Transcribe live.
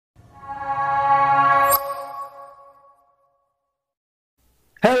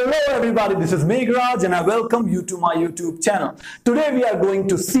Hello everybody, this is Meghraj and I welcome you to my YouTube channel. Today we are going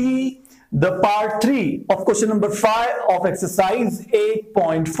to see the part 3 of question number 5 of exercise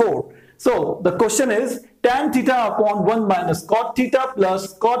 8.4. So the question is tan theta upon 1 minus cot theta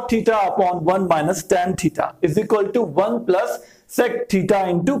plus cot theta upon 1 minus tan theta is equal to 1 plus sec theta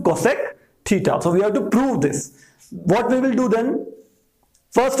into cosec theta. So we have to prove this. What we will do then?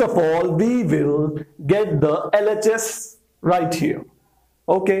 First of all, we will get the LHS right here.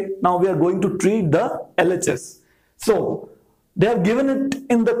 Okay, now we are going to treat the LHS. So they have given it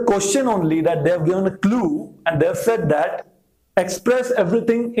in the question only that they have given a clue and they have said that express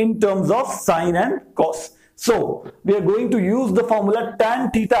everything in terms of sine and cos. So we are going to use the formula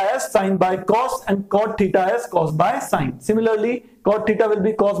tan theta as sine by cos and cot theta as cos by sine. Similarly, cot theta will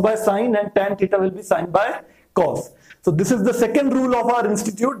be cos by sine and tan theta will be sine by cos. So this is the second rule of our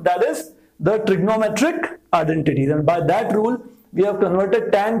institute, that is the trigonometric identities, and by that rule we have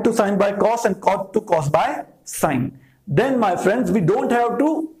converted tan to sine by cos and cot to cos by sine. Then my friends, we don't have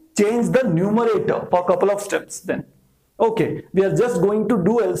to change the numerator for a couple of steps then. Okay, we are just going to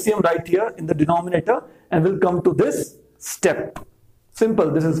do LCM right here in the denominator and we'll come to this step. Simple.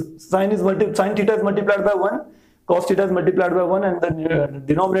 This is sine theta is multiplied by 1, cos theta is multiplied by 1, and the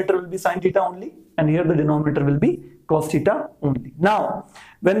denominator will be sine theta only, and here the denominator will be cos theta only. Now,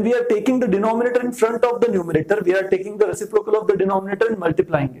 when we are taking the denominator in front of the numerator, we are taking the reciprocal of the denominator and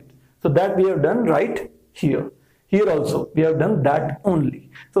multiplying it. So that we have done right here. Here also we have done that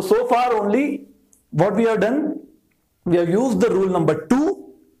only. So far only what we have done, we have used the rule number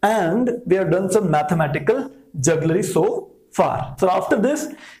 2 and we have done some mathematical jugglery so far. So after this,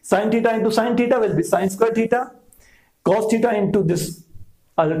 sin theta into sin theta will be sin square theta, cos theta into this,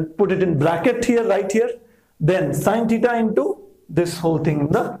 I'll put it in bracket here, right here, then sin theta into this whole thing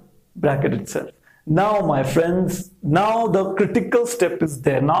in the bracket itself. Now my friends, now the critical step is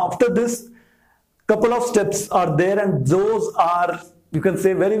there. Now after this, couple of steps are there and those are, you can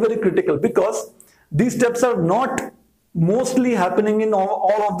say, very critical, because these steps are not mostly happening in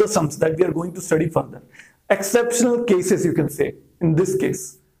all of the sums that we are going to study further. Exceptional cases, you can say, in this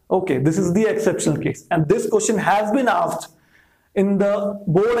case. Okay, this is the exceptional case, and this question has been asked in the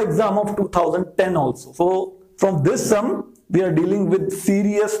board exam of 2010 also. So from this sum, we are dealing with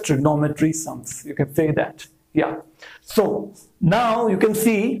serious trigonometry sums, you can say that. Yeah. So now you can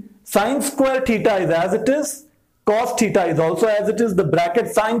see sin square theta is as it is, cos theta is also as it is, the bracket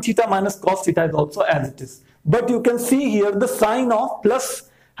sin theta minus cos theta is also as it is. But you can see here the sign of plus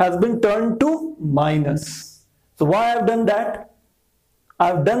has been turned to minus. So why I have done that? I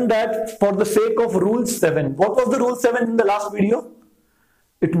have done that for the sake of rule 7. What was the rule 7 in the last video?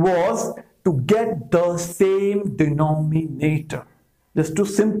 It was to get the same denominator. Just to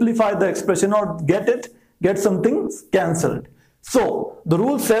simplify the expression or get something cancelled. So the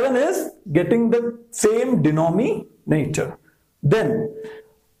rule 7 is getting the same denominator. Then,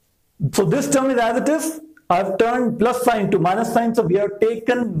 so this term is as it is. I have turned plus sign to minus sign, so we have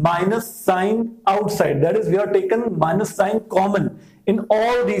taken minus sign outside. That is, we have taken minus sign common in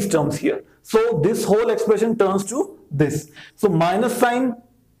all these terms here. So this whole expression turns to this. So minus sign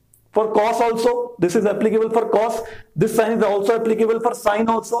for cos also, this is applicable for cos. This sign is also applicable for sine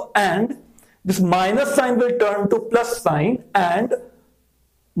also, and this minus sign will turn to plus sign, and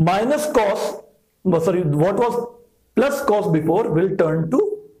minus cos, sorry, what was plus cos before will turn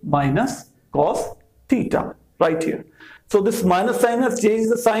to minus cos theta right here. So this minus sign has changed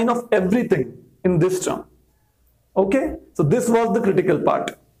the sign of everything in this term. Okay, so this was the critical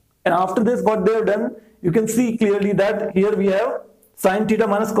part, and after this what they have done, you can see clearly that here we have sin theta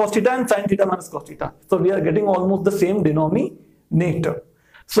minus cos theta and sin theta minus cos theta. So we are getting almost the same denominator.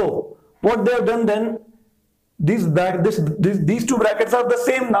 So what they have done then, these two brackets are the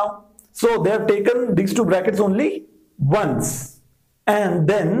same now. So they have taken these two brackets only once, and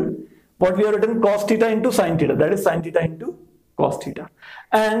then what we have written, cos theta into sin theta, that is sin theta into cos theta.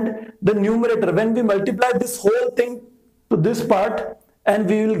 And the numerator, when we multiply this whole thing to this part, and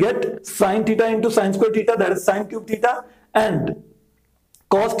we will get sin theta into sin square theta, that is sin cube theta, and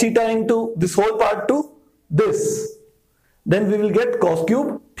cos theta into this whole part to this, then we will get cos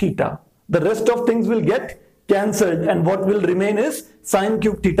cube theta. The rest of things will get cancelled, and what will remain is sin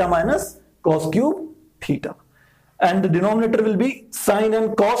cube theta minus cos cube theta. And the denominator will be sine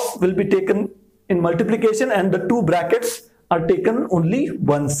and cos will be taken in multiplication, and the two brackets are taken only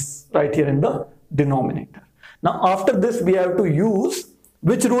once right here in the denominator. Now after this we have to use,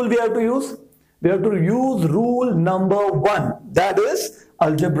 which rule we have to use? We have to use rule number 1, that is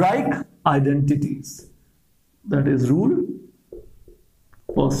algebraic identities. That is rule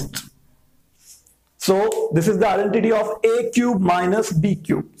first. So this is the identity of a cube minus b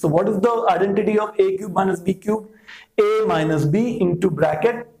cube. So what is the identity of a cube minus b cube? A minus b into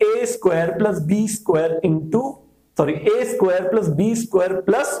bracket a square plus b square into, sorry, a square plus b square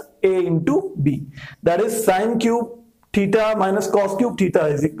plus a into b. That is sine cube theta minus cos cube theta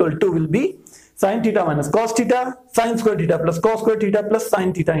is equal to, will be sine theta minus cos theta, sine square theta plus cos square theta plus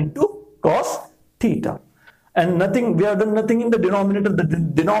sine theta into cos theta. And nothing, we have done nothing in the denominator. The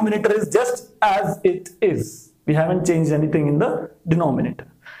denominator is just as it is. We haven't changed anything in the denominator.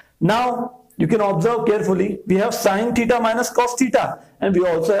 Now you can observe carefully, we have sine theta minus cos theta, and we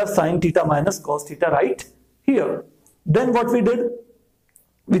also have sine theta minus cos theta right here. Then what we did,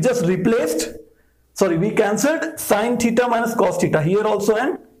 we just replaced, sorry, we cancelled sine theta minus cos theta here also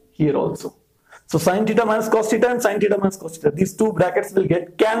and here also. So sine theta minus cos theta and sine theta minus cos theta, these two brackets will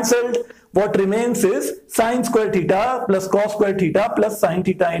get cancelled. What remains is sine square theta plus cos square theta plus sine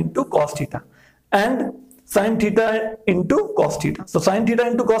theta into cos theta and sine theta into cos theta. So sine theta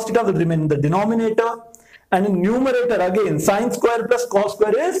into cos theta will remain in the denominator, and in numerator again sine square plus cos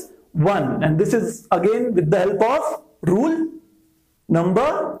square is 1, and this is again with the help of rule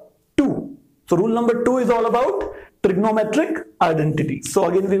number 2. So rule number 2 is all about trigonometric identity. So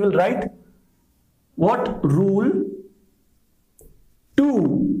again we will write what rule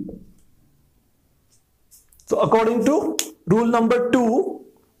 2. So according to rule number 2,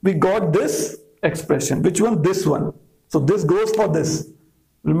 we got this expression. Which one? This one. So this goes for this.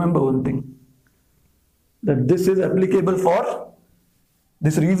 Remember one thing, that this is applicable for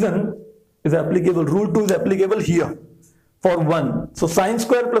this reason, is applicable, rule 2 is applicable here for 1. So sine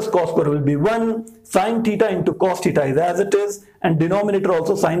square plus cos square will be 1, sine theta into cos theta is as it is, and denominator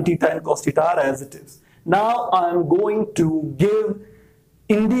also sine theta and cos theta are as it is. Now I am going to give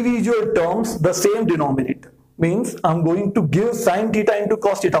individual terms the same denominator. Means I am going to give sine theta into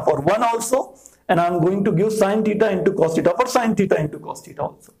cos theta for 1 also, and I am going to give sine theta into cos theta for sine theta into cos theta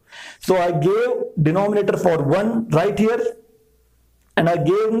also. So I gave denominator for 1 right here, and I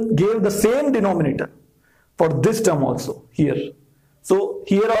gave the same denominator for this term also here. So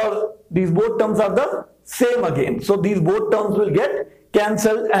here are, these both terms are the same again. So these both terms will get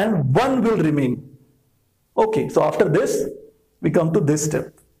cancelled and 1 will remain. Okay, so after this we come to this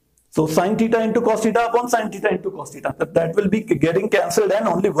step. So sine theta into cos theta upon sine theta into cos theta, that will be getting cancelled and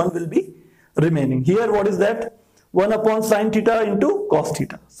only 1 will be remaining. Here what is that? 1 upon sine theta into cos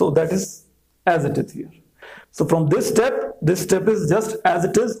theta. So that is as it is here. So from this step is just as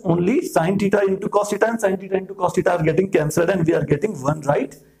it is, only sine theta into cos theta and sine theta into cos theta are getting cancelled and we are getting 1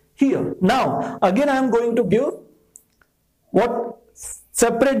 right here. Now again I am going to give what?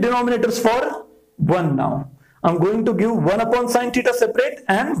 Separate denominators for 1 now. I am going to give 1 upon sine theta separate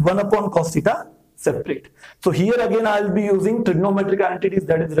and 1 upon cos theta separate. So here again I will be using trigonometric identities,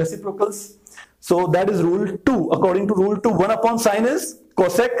 that is reciprocals. So that is rule 2. According to rule 2, 1 upon sine is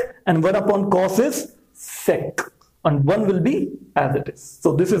cosec and 1 upon cos is sec, and 1 will be as it is.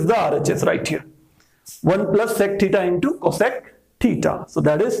 So this is the RHS right here. 1 plus sec theta into cosec theta. So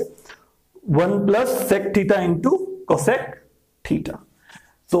that is 1 plus sec theta into cosec theta.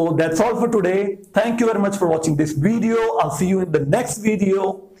 So that's all for today. Thank you very much for watching this video. I'll see you in the next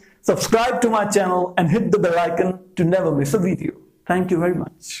video. Subscribe to my channel and hit the bell icon to never miss a video. Thank you very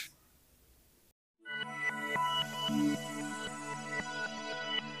much.